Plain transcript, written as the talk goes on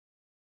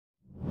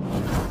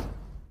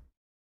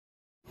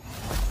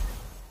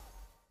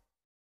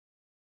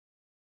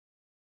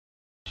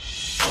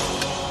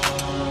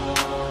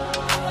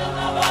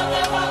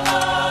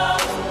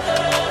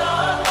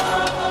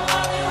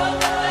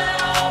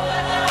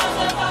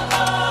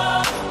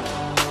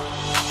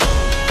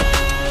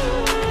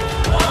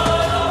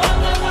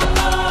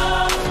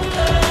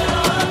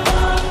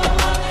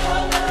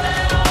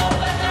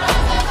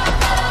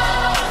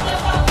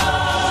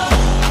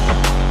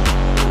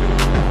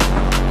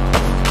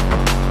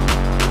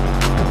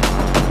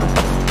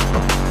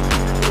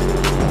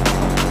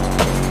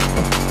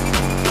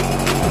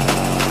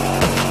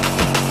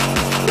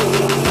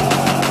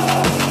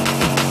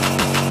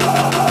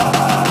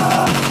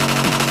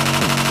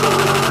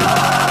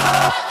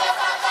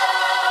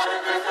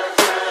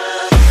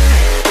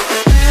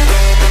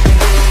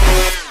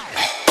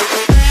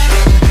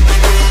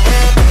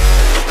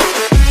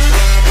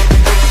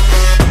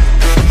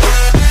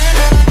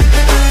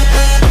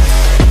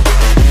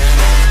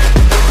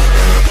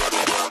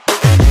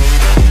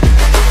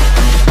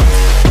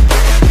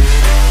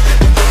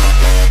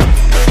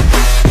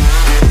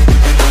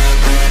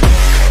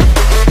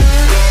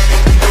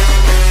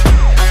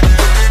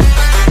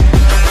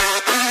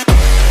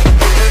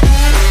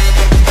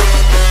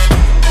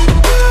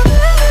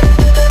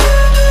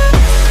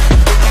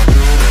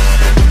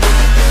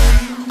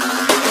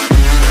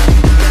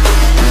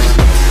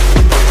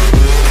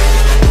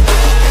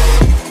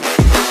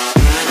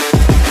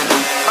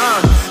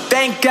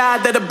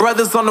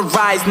brothers on the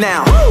rise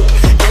now.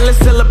 Endless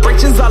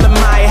celebrations all in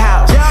my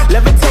house.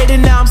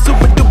 Levitating now, I'm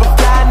super duper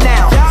fly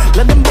now.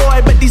 London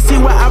boy, but DC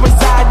where I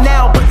reside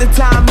now. Put the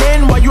time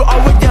in while you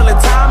always yelling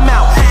time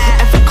out.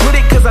 And for quit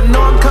it, cause I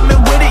know I'm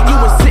coming with it. You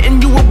were sitting,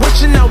 you were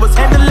wishing I was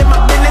handling my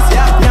business.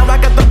 Now I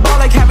got the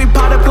ball like Harry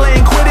Potter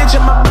playing Quidditch.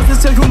 And my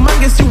business is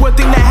humongous, you would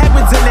think that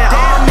happens in there.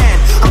 Damn man,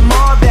 I'm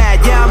all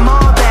that, yeah I'm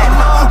all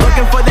that.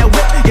 Looking for that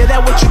whip, yeah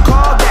that what you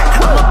call that.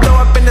 I'ma blow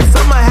up in the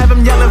summer, have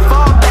him yelling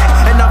fall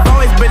back. And I've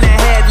always been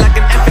ahead like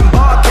an effing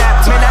ball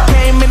cap. Man, I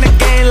came in the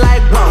game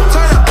like whoa.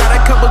 Got a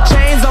couple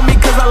chains on me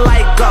cause I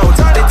like gold.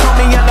 They told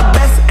me I'm the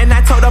best and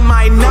I told them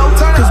I know.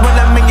 Cause when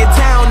I'm in your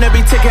town,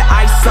 every ticket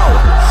I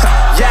sold.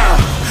 Yeah,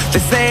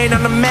 they saying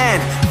I'm the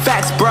man.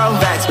 Facts bro,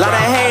 facts. Lot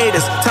of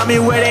haters, tell me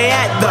where they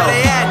at though.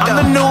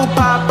 I'm the new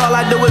pop, all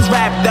I do is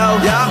rap though.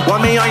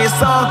 Want me on your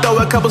song, throw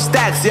a couple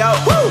stacks, yo.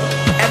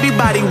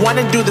 Everybody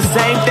wanna do the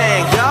same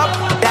thing.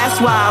 That's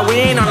why we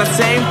ain't on the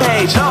same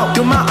page.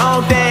 Do my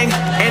own thing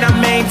and I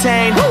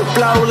maintain.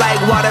 Flow like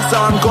water, so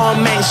I'm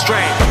going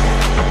mainstream.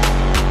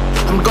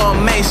 I'm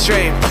going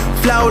mainstream.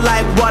 Flow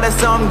like water,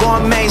 so I'm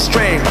going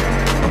mainstream.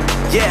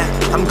 Yeah,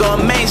 I'm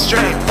going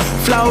mainstream.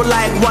 Flow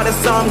like water,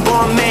 so I'm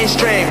going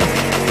mainstream.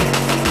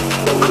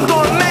 I'm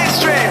going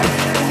mainstream.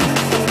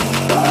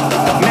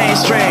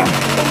 Mainstream.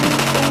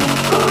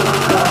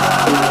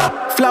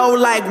 Flow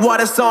like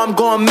water, so I'm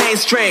going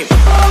mainstream.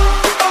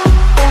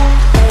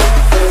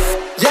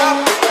 Yeah.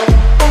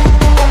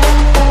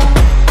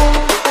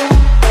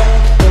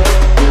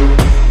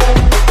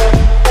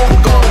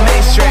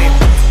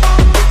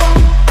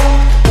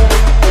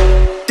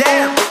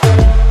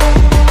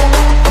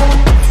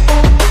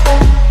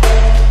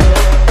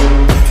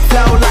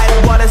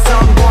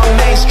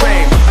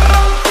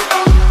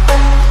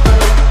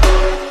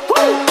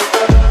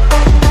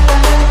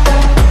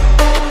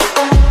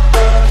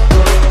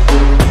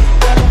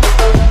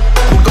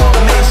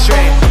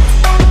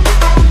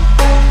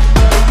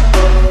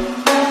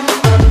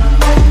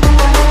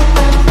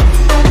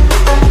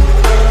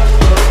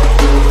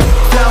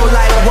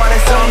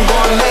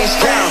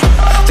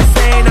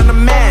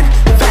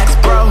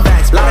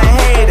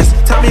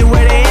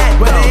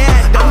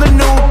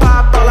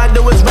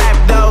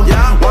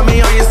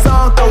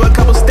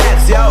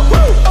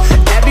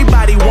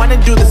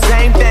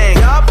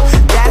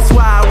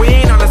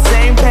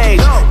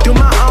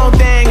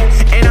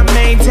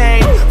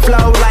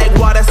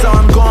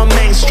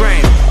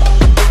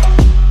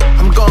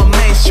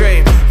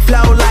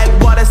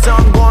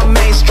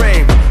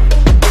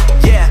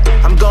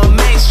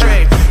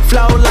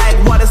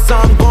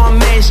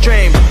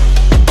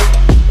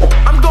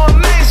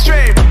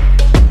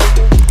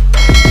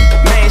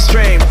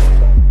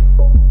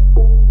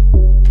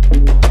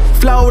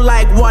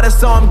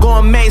 So I'm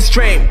going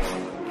mainstream.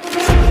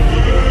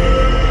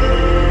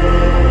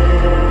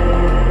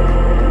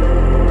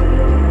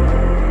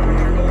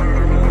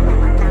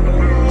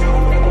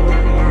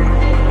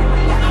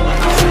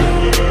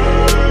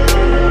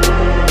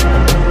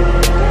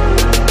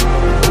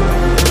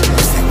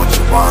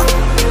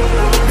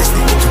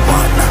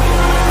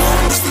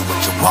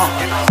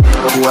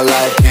 You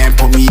alive, can't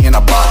put me in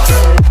a box.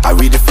 I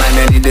redefine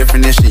any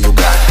definition you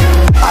got.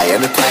 I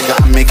am the tiger,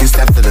 I'm making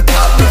steps to the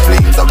top. The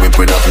flames, I whip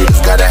it up, you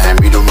just gotta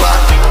hand me the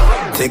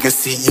rock. Take a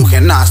seat, you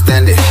cannot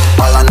stand it.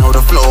 All I know,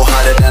 the flow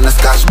harder than a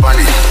Scotch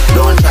bunny.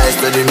 Don't try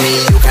studying me,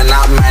 you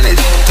cannot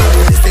manage.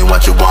 This ain't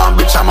what you want,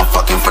 bitch, I'm a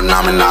fucking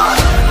phenomenon.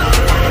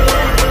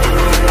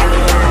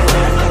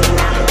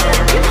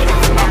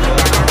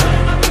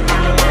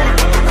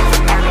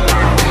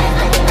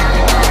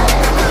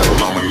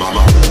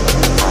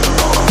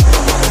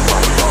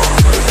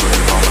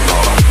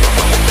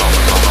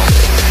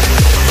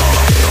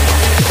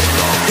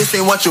 This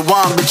ain't what you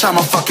want, bitch, I'm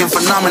a fucking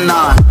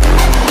phenomenon.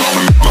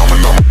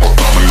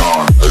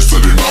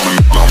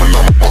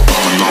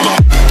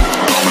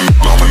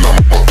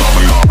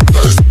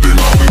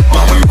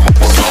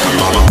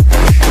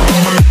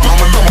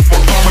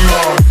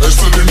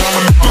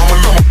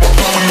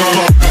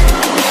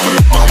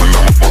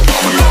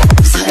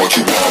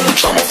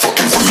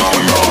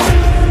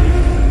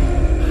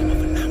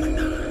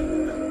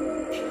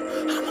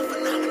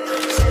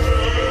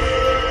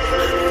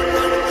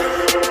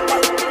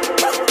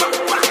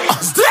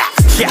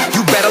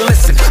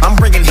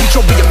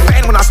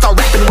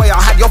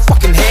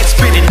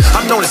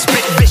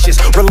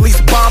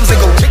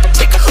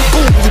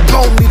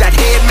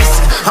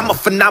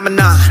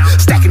 Phenomenon,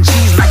 stacking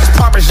cheese like it's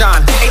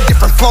Parmesan. 8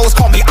 different flows,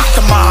 call me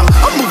Octomom.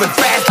 I'm moving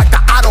fast like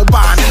the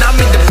Autobahn, and I'm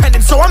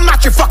independent, so I'm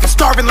not your fucking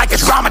starving like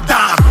it's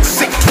Ramadan.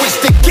 Sick,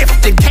 twisted,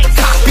 gifted, can't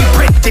copy,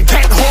 printed,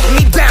 can't hold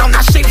me down.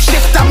 I shape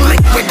shift, I'm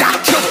liquid. I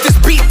killed this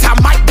beat, I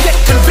might get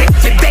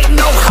convicted. They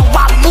know how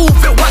I move,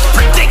 it was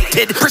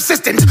predicted.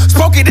 Persistent,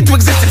 spoke it into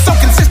existence, so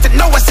consistent,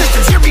 no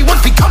assistance. Hear me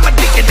once, become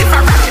addicted. If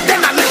I rap it,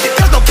 then I live it.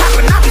 There's no cap,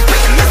 and I'll be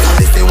spitting this.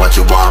 This ain't what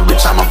you want,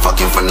 bitch, I'm a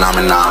fucking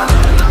phenomenon.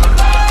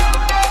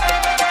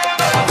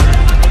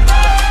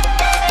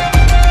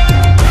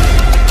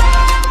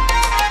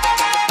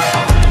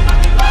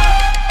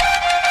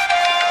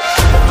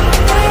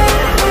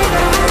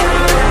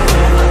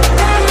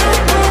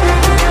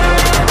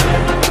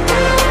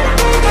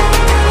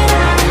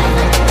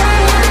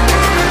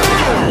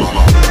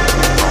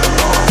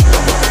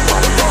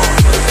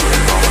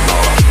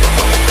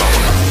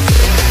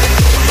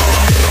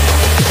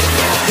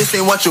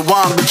 what you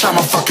want, bitch, I'm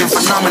a fucking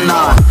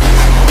phenomenon.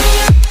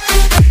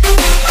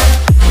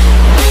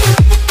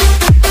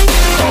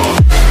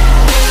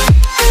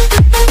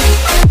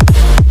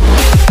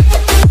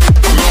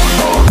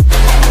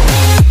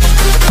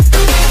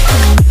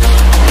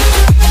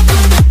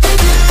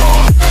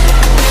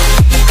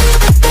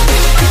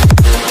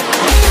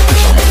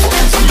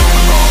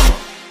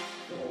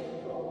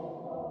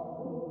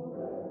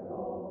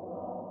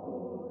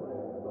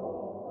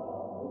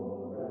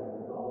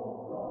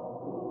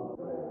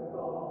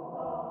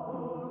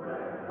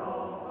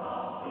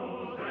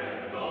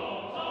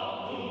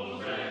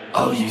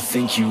 Oh, you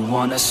think you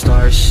wanna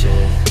start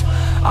shit?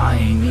 I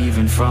ain't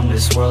even from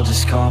this world,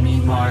 just call me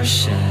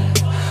Martian.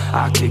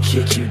 I could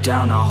kick you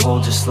down a hole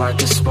just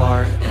like a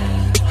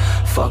Spartan.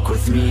 Fuck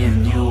with me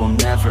and you will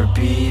never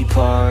be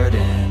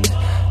pardoned.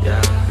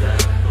 Yeah.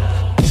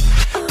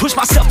 Push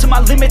myself to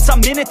my limits,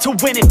 I'm in it to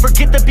win it.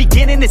 Forget the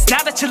beginning, it's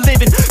now that you're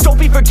living. Don't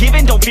be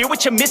forgiven, don't fear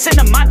what you're missing.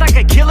 A mind like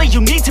a killer,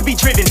 you need to be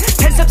driven.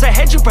 10 steps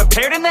ahead, you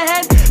prepared in the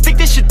head? Think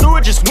this shit through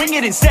or just wing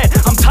it instead?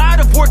 I'm tired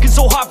of working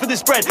so hard for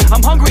this bread.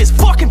 I'm hungry as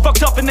fucking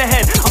fucked up in the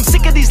head. I'm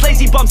sick of these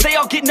lazy bums, they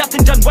all get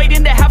nothing done.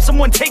 Waiting to have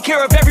someone take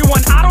care of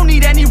everyone. I don't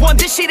need anyone,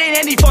 this shit ain't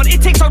any fun.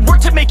 It takes hard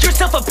work to make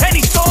yourself a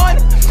penny,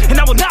 son. And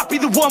I will not be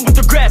the one with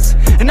regrets.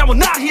 And I will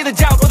not hear the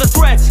doubt or the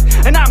threats.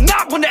 And I'm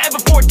not one to ever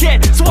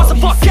forget. So watch the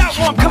fuck out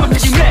or I'm coming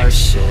for you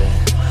next. Shit.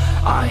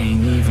 I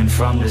ain't even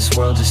from this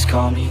world, just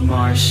call me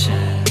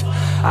Martian.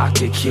 I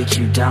could kick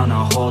you down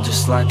a hole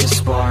just like a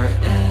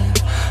Spartan.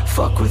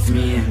 Fuck with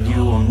me and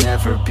you will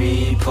never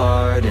be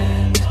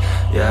pardoned.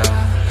 Yeah.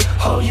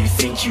 Oh, you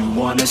think you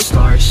wanna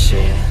start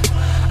shit?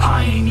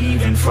 I ain't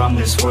even from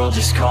this world,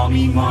 just call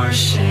me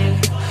Martian.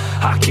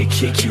 I could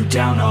kick you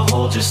down a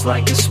hole just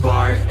like a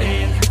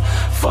Spartan.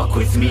 Fuck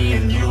with me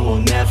and you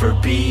will never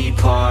be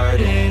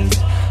pardoned.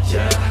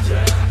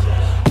 Yeah.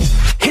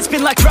 It's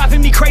been like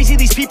driving me crazy,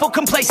 these people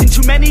complacent.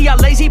 Too many are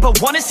lazy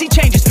but wanna see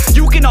changes.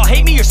 You can all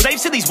hate me, you're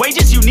slaves to these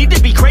wages. You need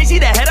to be crazy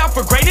to head out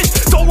for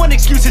greatness. Don't want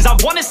excuses, I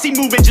wanna see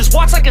movement. Just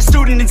watch like a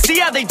student and see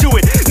how they do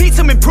it. Need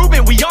some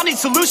improvement, we all need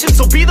solutions.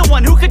 So be the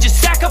one who could just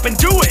stack up and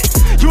do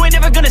it. You ain't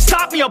never gonna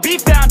stop me, I'll be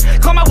found.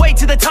 Climb my way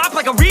to the top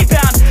like a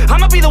rebound.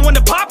 I'ma be the one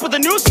to pop with a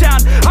new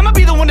sound. I'ma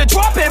be the one to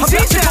drop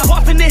MCs down. I'm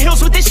off in the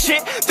hills with this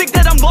shit. Think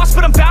that I'm lost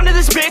but I'm found in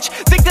this bitch.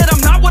 Think that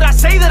I'm not what I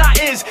say that I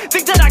is.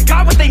 Think that I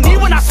got what they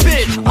need when I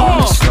spit.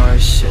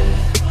 Start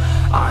shit.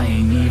 I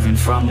ain't even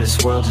from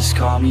this world, just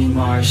call me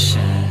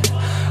Martian.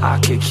 I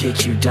could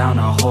kick you down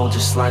a hole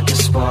just like a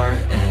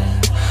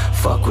Spartan.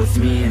 Fuck with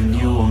me and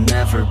you will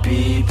never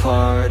be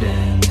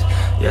pardoned.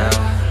 Yeah.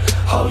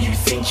 Oh, you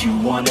think you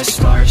wanna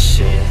start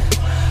shit?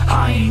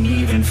 I ain't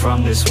even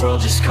from this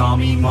world, just call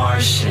me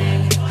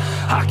Martian.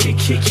 I could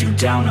kick you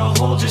down a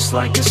hole just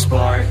like a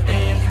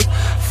Spartan.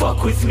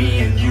 Fuck with me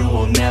and you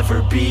will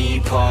never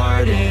be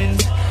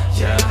pardoned.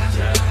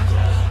 Yeah.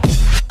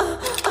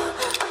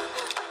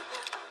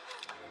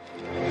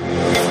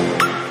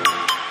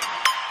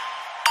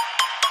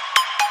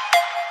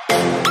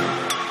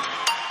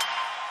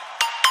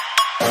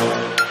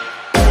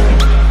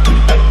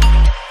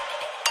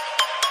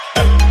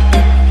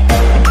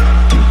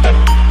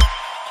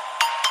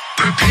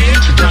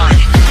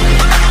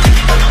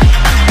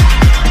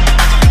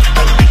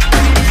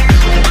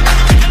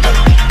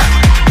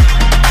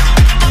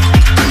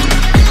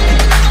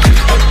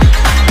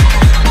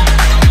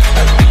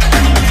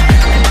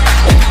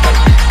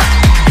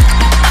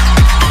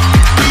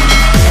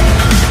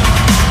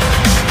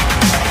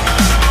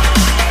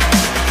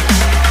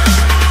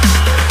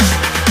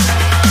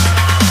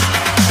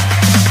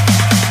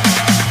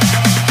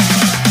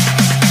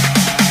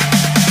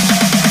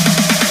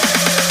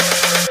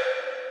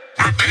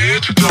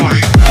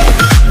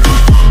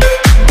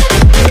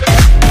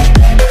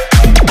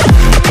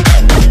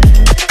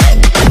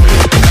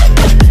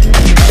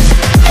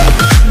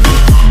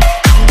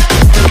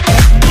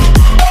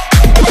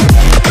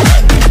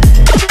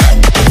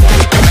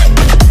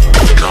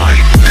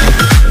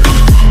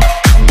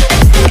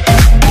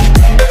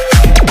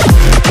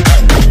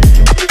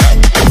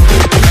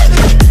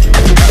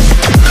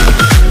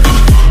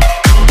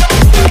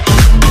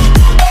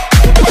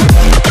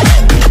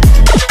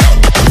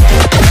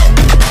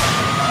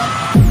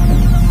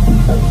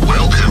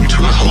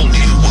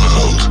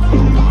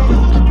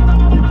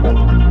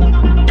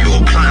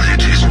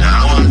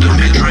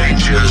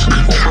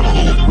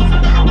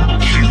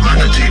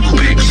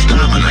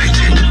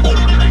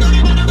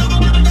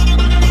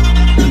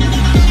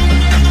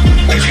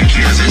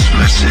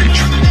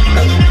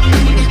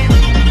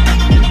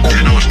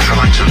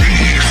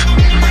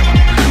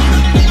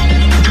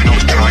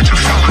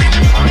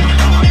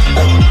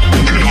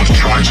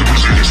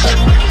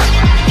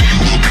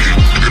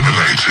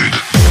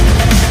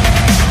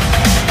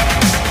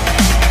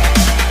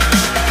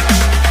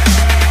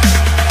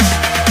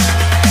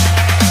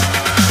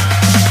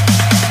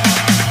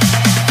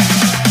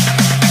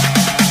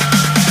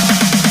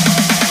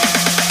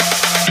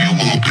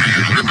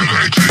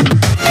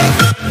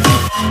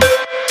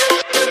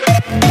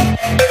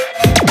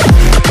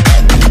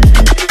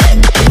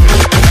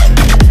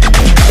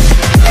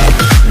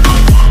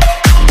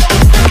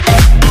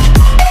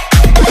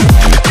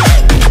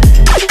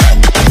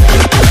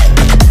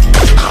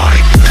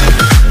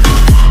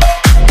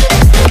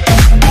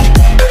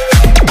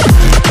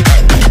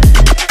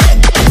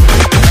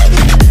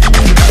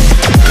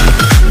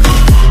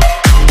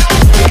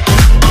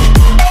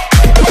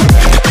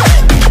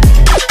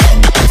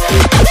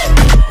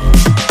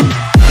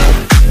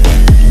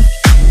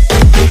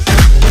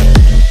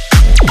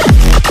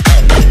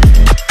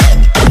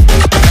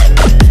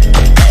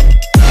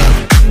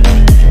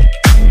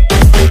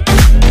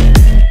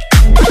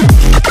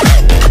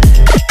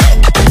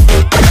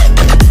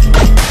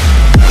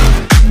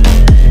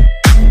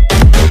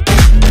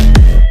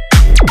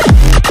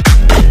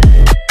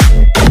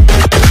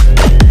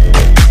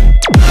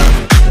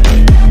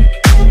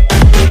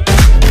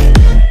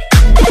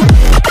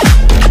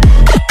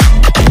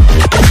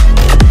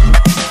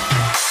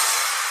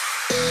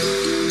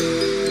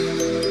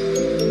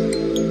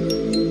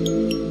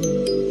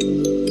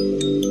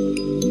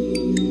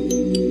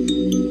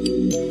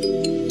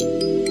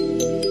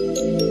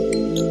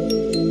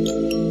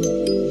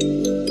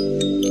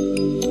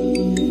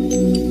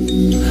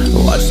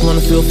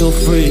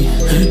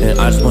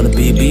 just wanna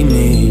be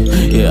me.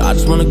 Yeah, I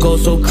just wanna go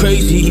so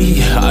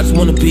crazy. I just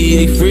wanna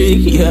be a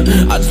freak. Yeah,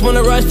 I just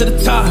wanna rise to the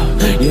top.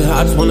 Yeah,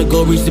 I just wanna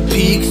go reach the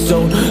peak.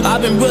 So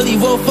I've been really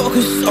well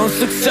focused on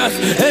success.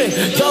 Hey,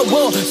 y'all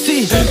will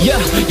see. Yeah,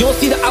 you won't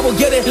see that I will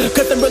get it.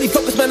 Cause I'm really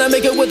focused, man. I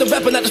make it with the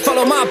rap and I just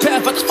follow my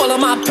path. I just follow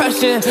my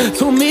passion.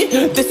 To me,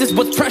 this is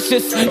what's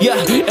precious. Yeah,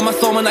 in my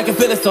soul, man, I can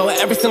feel it. So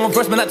every single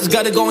verse, man, I just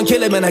gotta go and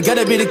kill it, man. I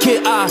gotta be the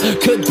kid. I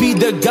could be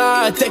the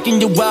guy taking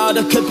you wild.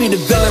 I could be the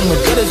villain. What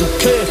good is a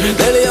kid?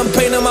 Lately, I'm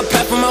painting my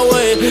path on my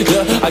way.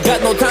 Yeah, I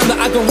got no time that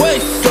I can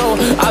waste. So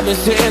I've been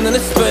sitting in the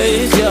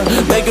space. Yeah,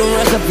 making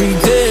rest every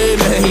day,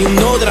 man. You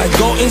know that I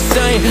go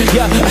insane.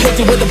 Yeah, I hit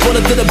you with a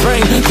bullet to the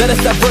brain. Let us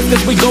stop first,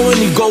 cause we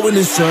going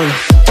insane.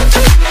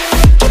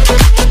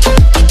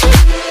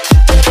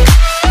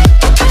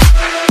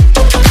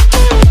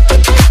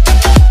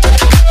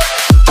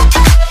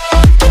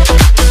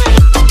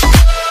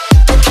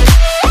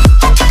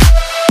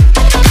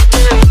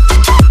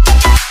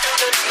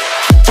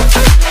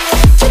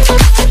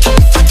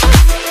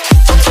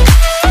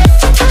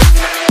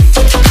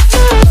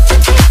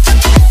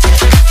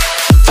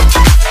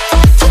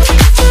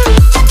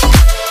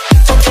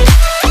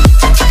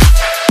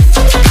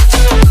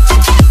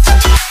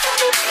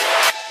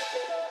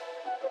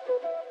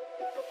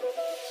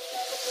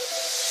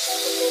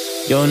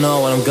 You don't know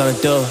what I'm gonna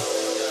do.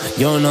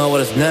 You don't know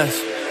what is next.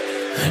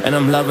 And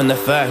I'm loving the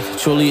fact,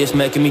 truly it's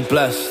making me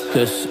blessed.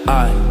 Cause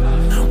I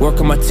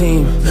work on my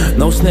team,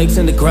 no snakes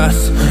in the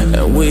grass.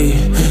 And we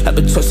have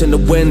a trust in the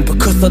wind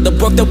because of the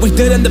work that we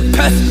did in the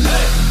past.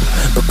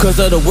 Because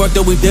of the work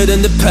that we did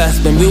in the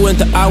past. When we went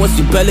to hours,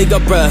 you barely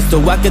got rest. So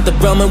I get the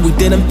realm and we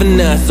didn't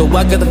finesse. So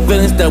I got the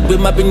feelings that we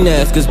might be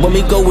next. Cause when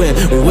we go in,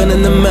 we win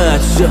in the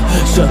match.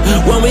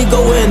 When we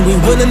go in, we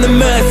win in the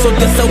match. So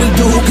that's how we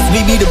do, cause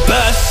we be the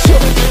best.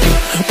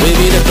 We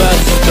be the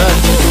best,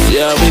 best.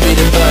 Yeah, we be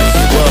the best.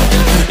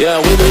 Whoa. Yeah,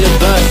 we be the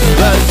best,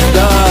 best.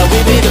 We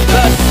be the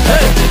best.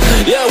 Hey,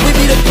 yeah, we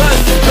be the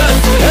best,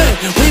 best. Hey,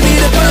 we be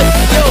the best.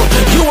 Yo,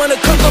 you wanna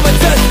come on my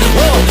test?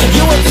 Whoa,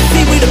 you want to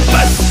see we the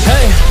best?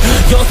 Hey,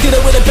 you don't see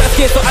that we're the best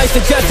kid, so I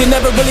suggest you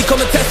never really come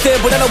and test it.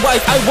 But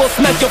otherwise, I will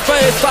smack your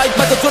face like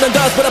Michael Jordan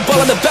does with a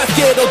ball on the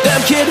basket. Oh damn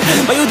kid,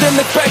 but you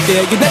didn't expect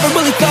it. You never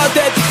really thought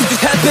that this could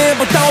just happen.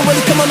 But now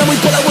really come on and we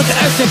pull out with the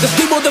action. Cause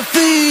people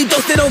defeat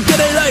those they don't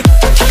get it like.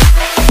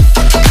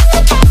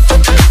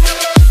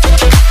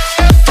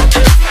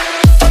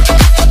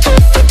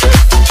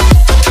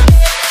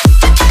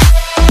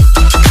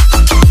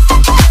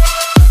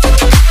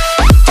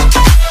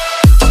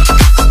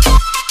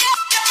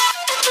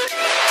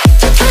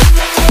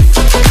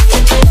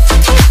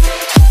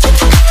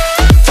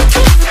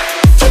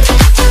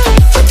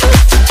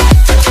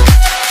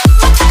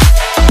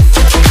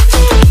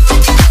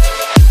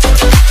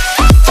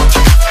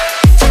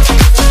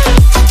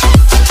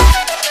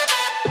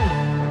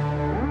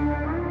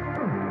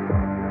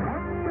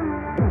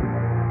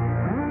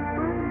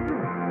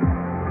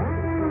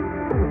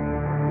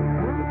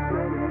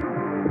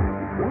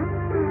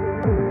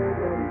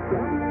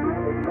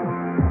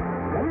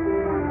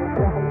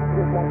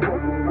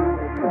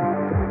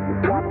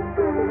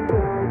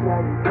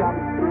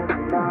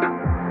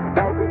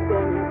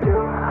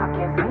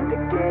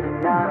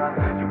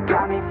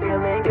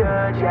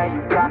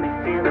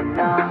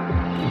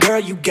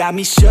 You got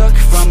me shook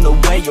from the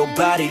way your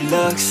body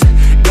looks.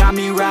 Got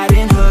me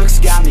riding hooks,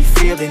 got me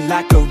feeling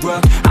like a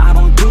rook. I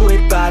don't do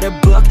it by the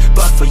book,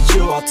 but for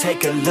you I'll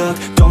take a look.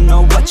 Don't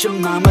know what your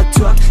mama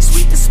took,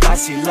 sweet and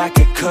spicy like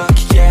a cook,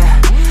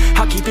 yeah.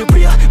 I'll keep it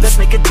real, let's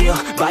make a deal.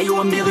 Buy you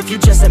a meal if you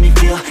just let me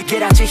feel.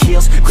 Get out your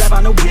heels, grab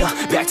on the wheel.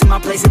 Back to my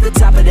place at the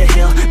top of the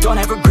hill. Don't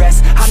have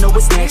regrets, I know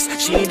what's next.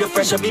 She need a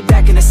fresh, I'll be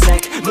back in a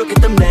sec. Look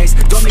at them legs,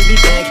 don't make me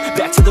beg.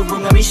 Back to the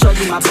room, let me show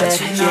you my bed.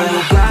 Touching on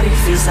your body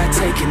feels like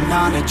taking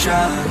on a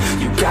drug.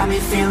 You got me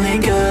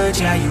feeling good,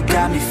 yeah, you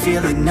got me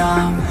feeling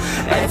numb.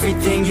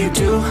 Everything you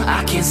do,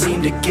 I can't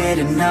seem to get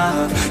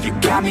enough. You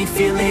got me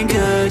feeling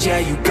good, yeah,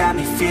 you got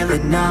me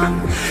feeling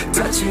numb.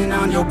 Touching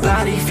on your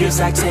body feels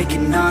like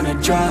taking on a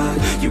drug.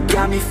 You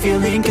got me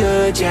feeling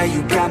good, yeah,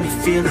 you got me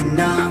feeling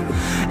numb.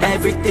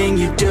 Everything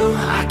you do,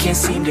 I can't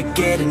seem to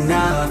get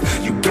enough.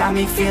 You got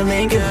me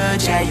feeling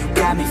good, yeah, you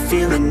got me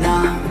feeling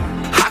numb.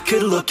 I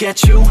could look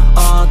at you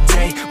all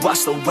day,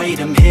 watch the way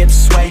them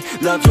hips sway.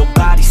 Love your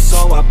body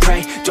so I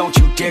pray, don't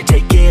you dare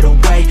take it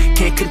away.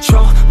 Can't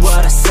control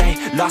what I say,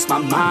 lost my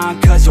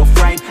mind cause your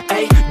frame.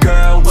 Hey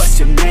girl, what's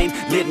your name?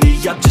 Lit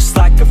me up just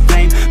like a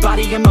flame.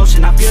 Body in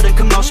motion, I feel the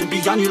commotion.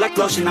 Beyond you like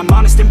lotion, I'm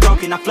honest and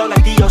broken. I flow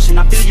like the ocean,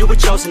 I feel you were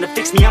chosen to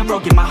fix me, I'm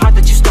broken. My heart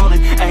that you stolen,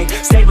 hey.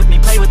 Stay with me,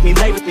 play with me,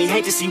 lay with me.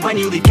 Hate to see when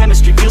you leave,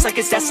 chemistry feels like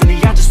it's destiny.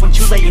 I just want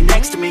you laying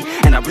next to me,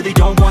 and I really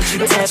don't want you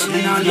to ever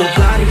leave. On your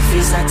body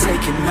feels like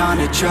taking on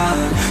a drug.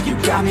 You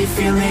got me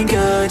feeling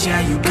good,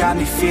 yeah, you got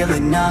me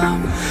feeling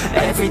numb.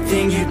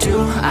 Everything you do,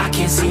 I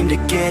can't seem to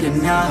get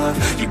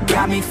enough. You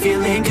got me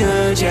feeling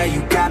good, yeah,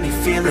 you got me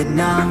feeling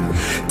numb.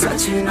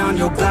 Touching on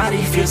your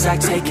body feels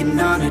like taking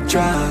on a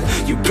drug.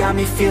 You got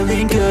me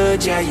feeling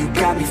good, yeah, you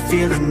got me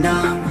feeling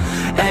numb.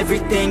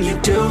 Everything you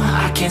do,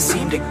 I can't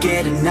seem to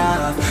get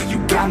enough. You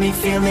got me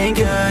feeling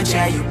good,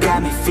 yeah, you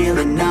got me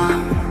feeling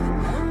numb.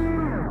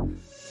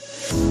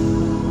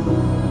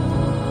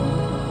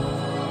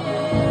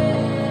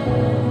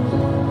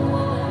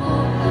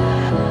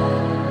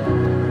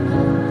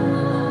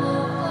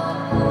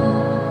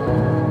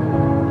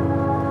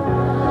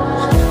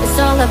 It's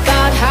all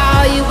about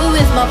how you were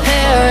with my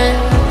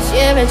parents.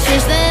 Yeah, and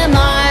changed their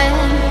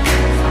mind.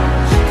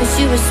 Cause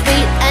you were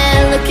sweet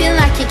and looking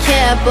like you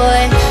cared,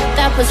 boy.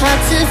 That was hard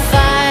to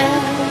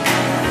find.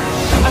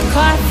 I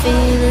caught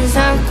feelings,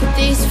 how could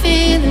these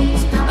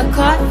feelings? I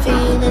caught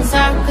feelings,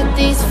 how could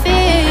these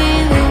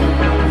feelings?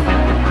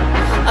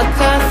 I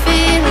caught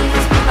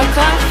feelings, I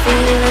caught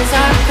feelings,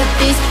 how could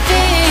these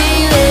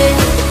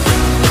feelings?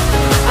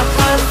 I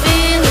caught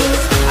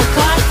feelings, I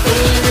caught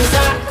feelings,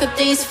 how could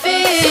these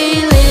feelings?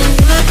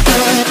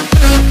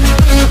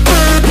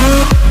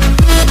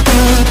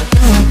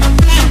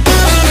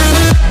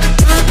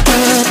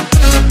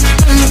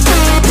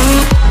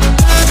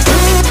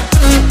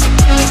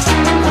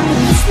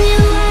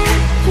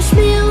 Push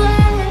me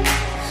away,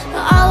 I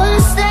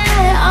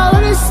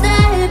wanna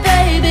stay,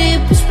 baby.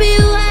 Push me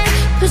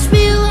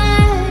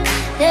away,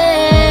 yeah.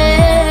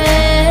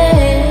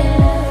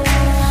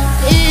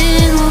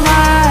 In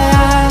my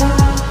eyes,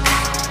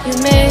 you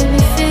made me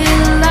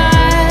feel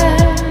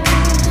alive.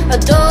 I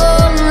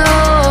don't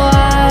know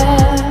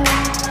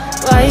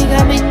why you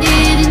got me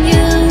needing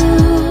you.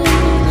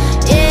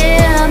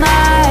 In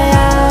my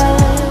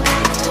eyes,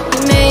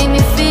 you made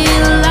me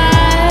feel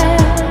alive.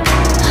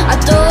 I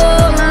don't.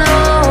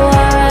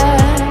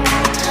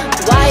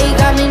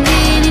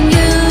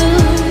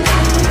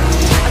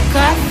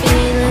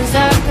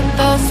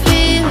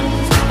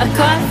 I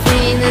caught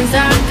feelings, I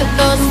got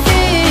those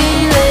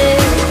feelings.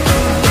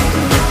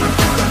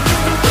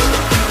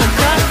 I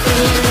caught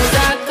feelings,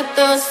 I got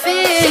those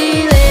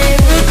feelings.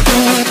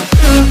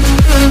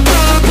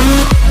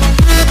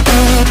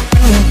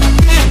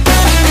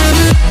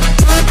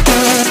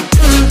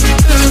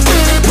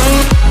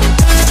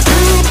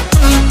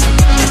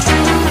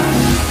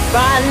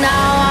 Right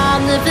now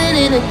I'm living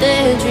in a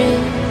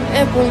daydream.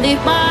 It won't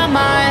leave my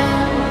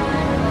mind.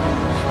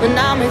 When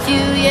I'm with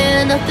you,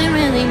 yeah, nothing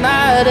really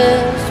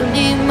matters. Don't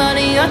need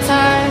money or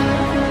time.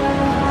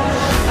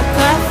 I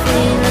caught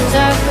feelings,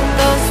 I got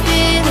those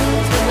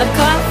feelings. I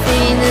caught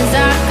feelings,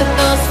 I got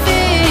those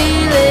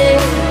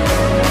feelings.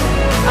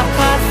 I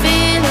caught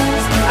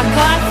feelings, I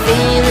caught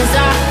feelings,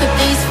 I got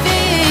these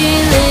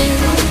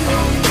feelings.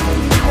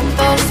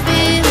 Those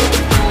feelings,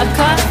 I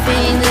caught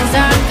feelings,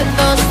 I got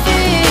those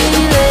feelings.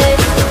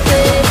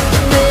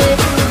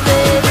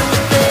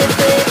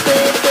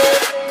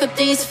 Got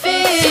these feelings.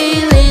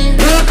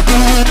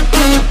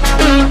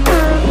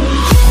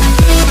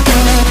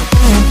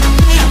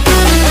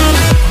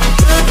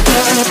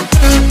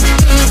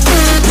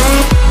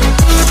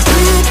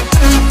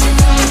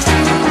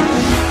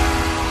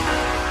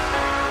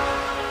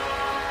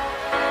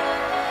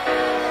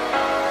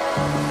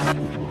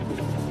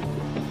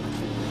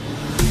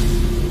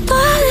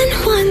 Fallen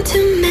one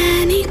too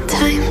many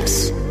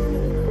times,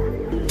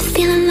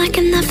 feeling like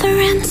it never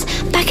ends.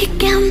 Back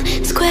again,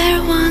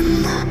 square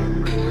one.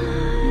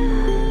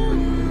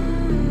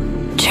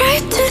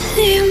 Tried to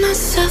leave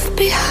myself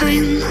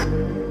behind,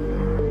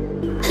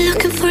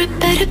 looking for a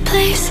better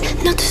place,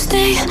 not to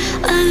stay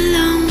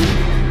alone.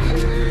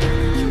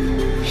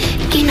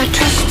 Gain our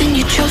trust and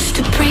you chose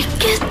to break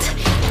it.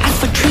 Ask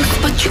for truth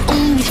but you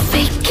only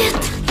fake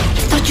it.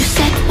 Thought you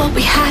said what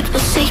we had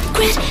was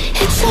sacred.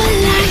 It's all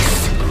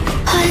lies,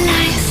 all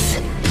lies.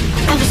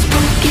 I was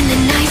broken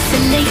and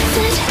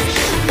isolated,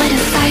 but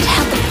inside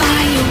held the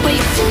fire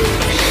waiting.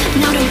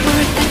 Not a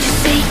word that you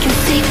say can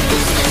save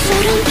this, so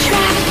don't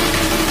try.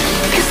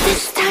 Cause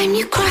this time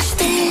you crossed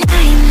the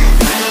line.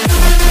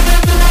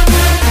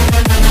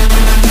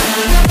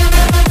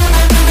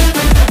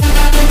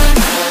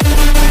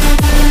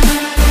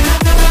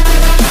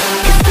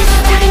 Cause this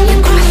time you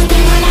crossed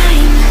the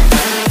line.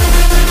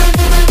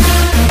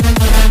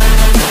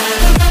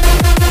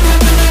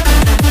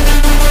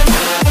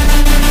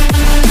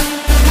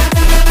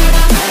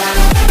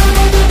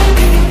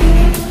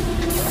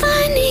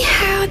 Funny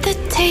how the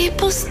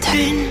tables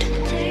turned.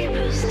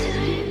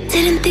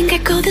 Didn't think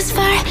I'd go this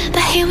far,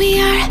 but here we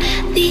are,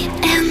 the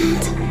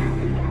end.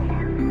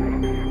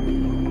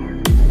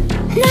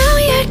 Now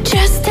you're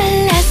just a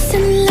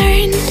lesson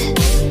learned,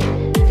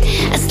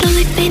 a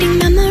slowly fading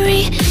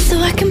memory, so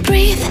I can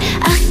breathe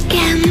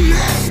again.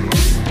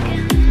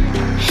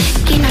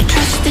 Gain our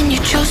trust and you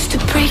chose to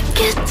break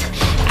it.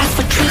 Ask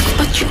for truth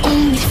but you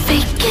only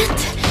fake it.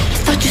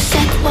 Thought you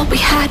said what we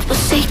had was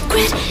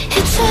sacred.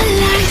 It's all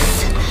lies,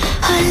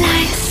 all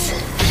lies.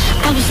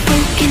 I was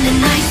broken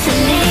and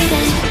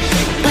isolated,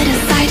 but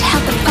inside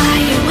held the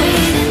fire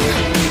waiting.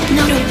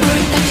 Not a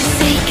word that you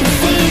say can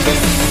save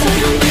this, so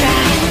don't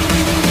try.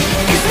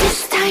 Cause this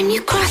time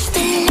you crossed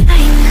the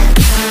line.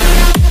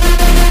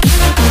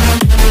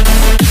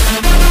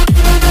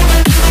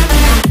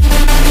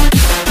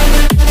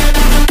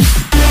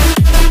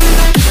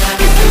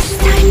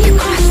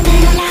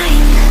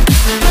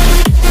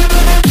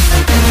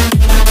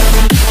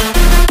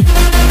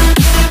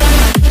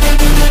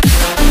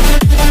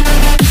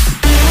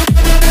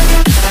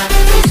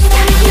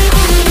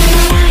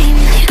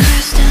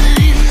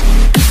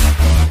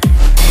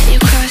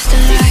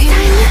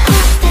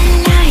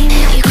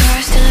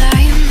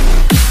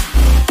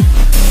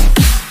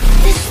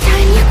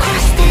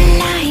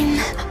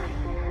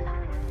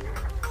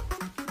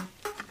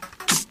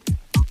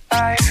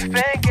 I've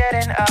been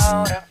getting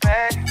out of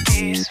bed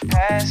these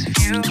past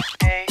few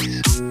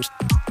days.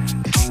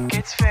 Think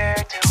it's fair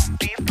to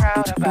be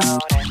proud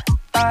about it.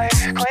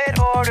 I've quit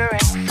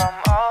ordering from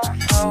all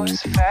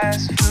those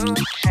fast food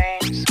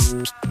chains.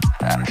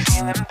 I'm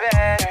feeling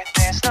better,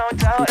 there's no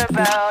doubt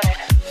about it.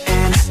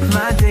 And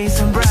my days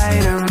are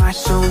brighter, my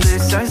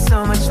shoulders are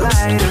so much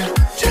lighter.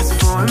 Just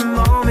for a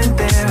moment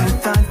there, I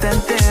thought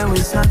that there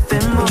was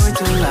nothing more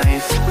to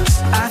life.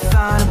 I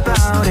thought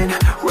about it,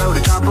 wrote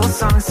a couple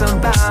songs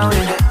about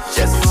it.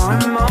 Just for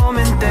a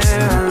moment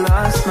there, I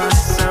lost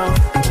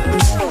myself.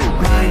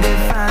 Mind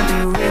if I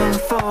be real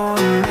for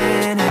a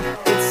minute?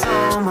 It's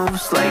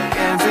almost like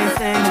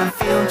everything I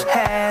feel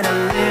had a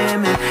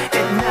limit.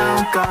 It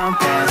now gone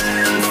past,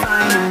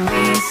 finding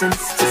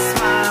reasons